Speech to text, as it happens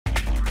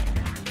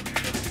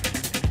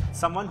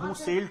someone who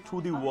sailed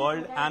through the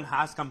world and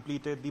has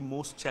completed the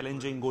most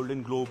challenging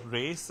Golden Globe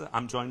race.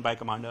 I'm joined by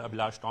Commander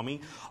Abhilash Tomy.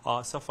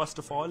 So first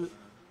of all,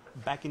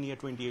 back in year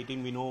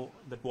 2018, we know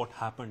that what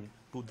happened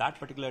to that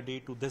particular day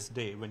to this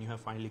day when you have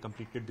finally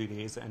completed the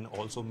race and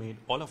also made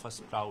all of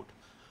us proud.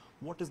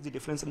 What is the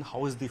difference and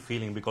how is the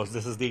feeling? Because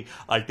this is the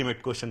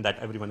ultimate question that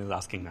everyone is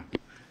asking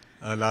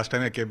now. Last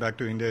time I came back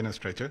to India in a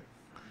stretcher.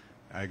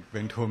 I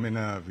went home in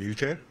a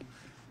wheelchair.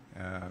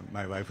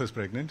 My wife was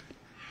pregnant.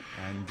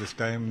 And this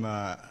time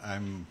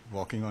I'm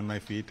walking on my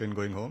feet and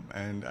going home.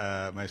 And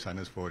my son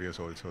is 4 years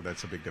old, so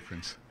that's a big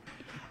difference.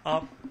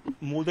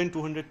 More than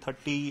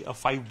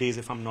 235 days,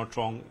 if I'm not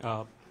wrong,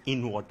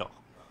 in water.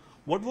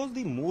 What was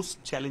the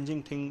most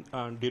challenging thing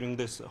during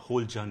this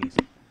whole journey?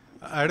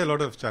 I had a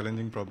lot of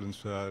challenging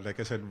problems. Like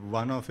I said,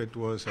 one of it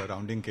was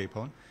rounding Cape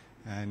Horn.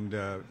 And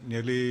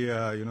nearly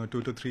 2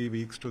 to 3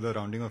 weeks to the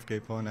rounding of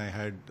Cape Horn, I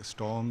had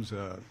storms,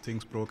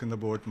 things broke in the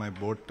boat. My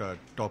boat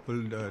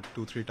toppled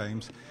 2-3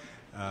 times.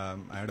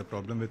 I had a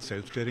problem with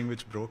self-steering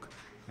which broke.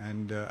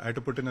 And I had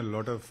to put in a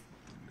lot of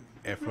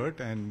effort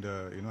and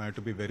I had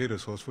to be very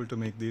resourceful to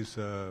make these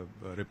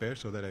repairs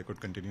so that I could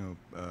continue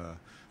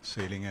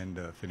sailing and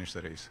finish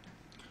the race.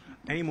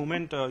 Any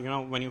moment,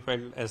 when you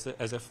felt as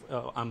if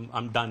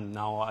I'm done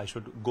now, I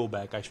should go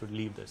back, I should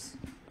leave this?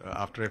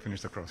 After I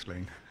finished the cross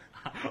line.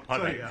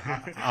 Sorry,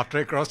 after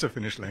I crossed the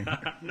finish line.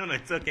 No,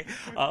 it's okay.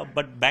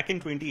 But back in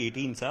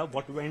 2018, sir,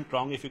 what went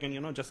wrong? If you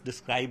can, just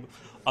describe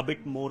a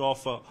bit more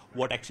of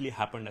what actually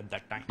happened at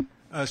that time.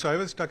 So I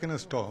was stuck in a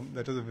storm.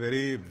 That was a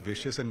very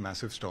vicious and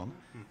massive storm.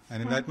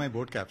 And in that, my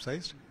boat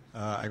capsized.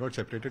 I got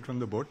separated from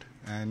the boat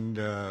and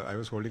I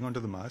was holding onto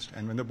the mast.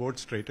 And when the boat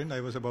straightened, I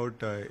was about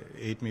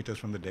 8 meters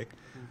from the deck.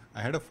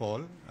 I had a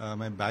fall.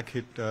 My back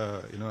hit,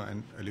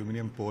 an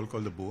aluminum pole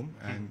called the boom,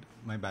 and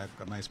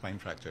my spine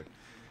fractured.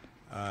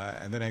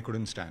 And then I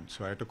couldn't stand,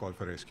 so I had to call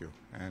for rescue.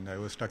 And I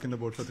was stuck in the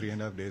boat for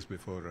 3.5 days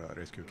before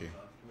rescue came.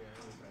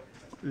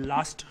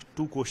 Last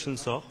two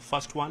questions, sir.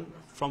 First one,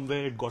 from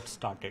where it got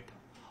started.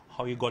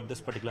 How you got this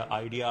particular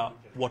idea,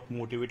 what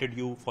motivated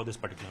you for this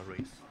particular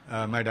race?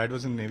 My dad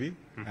was in Navy,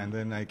 and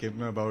then I came to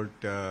know about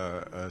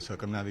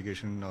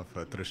circumnavigation of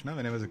Trishna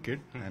when I was a kid,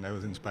 and I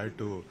was inspired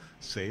to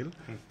sail,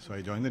 so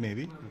I joined the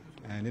Navy.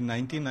 And in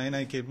 1999,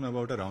 I came to know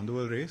about a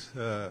round-the-world race,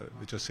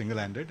 which was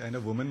single-handed, and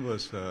a woman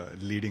was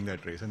leading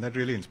that race, and that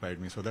really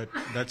inspired me, so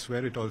that's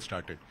where it all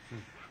started.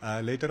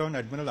 Later on,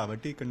 Admiral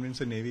Avati convinced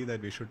the Navy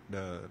that we should,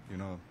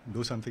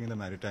 do something in the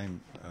maritime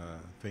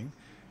thing.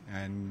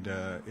 And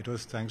it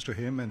was thanks to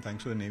him and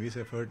thanks to the Navy's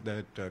effort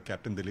that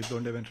Captain Dilip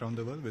Donde went around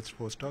the world with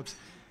 4 stops.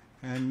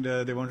 And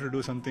they wanted to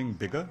do something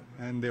bigger,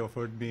 and they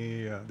offered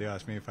me, they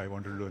asked me if I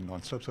wanted to do a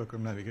non-stop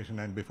circumnavigation.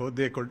 And before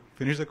they could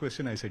finish the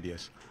question, I said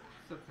yes.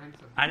 Sir, thanks,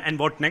 sir. And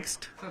what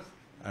next?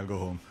 I'll go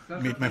home,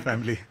 meet my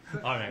family.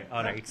 All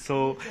right.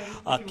 So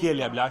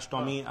clearly Abhilash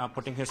Tomy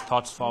putting his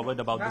thoughts forward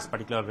about this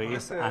particular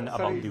race and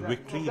about the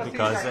victory,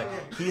 because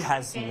he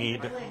has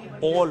made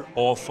all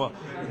of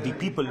the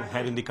people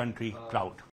here in the country proud.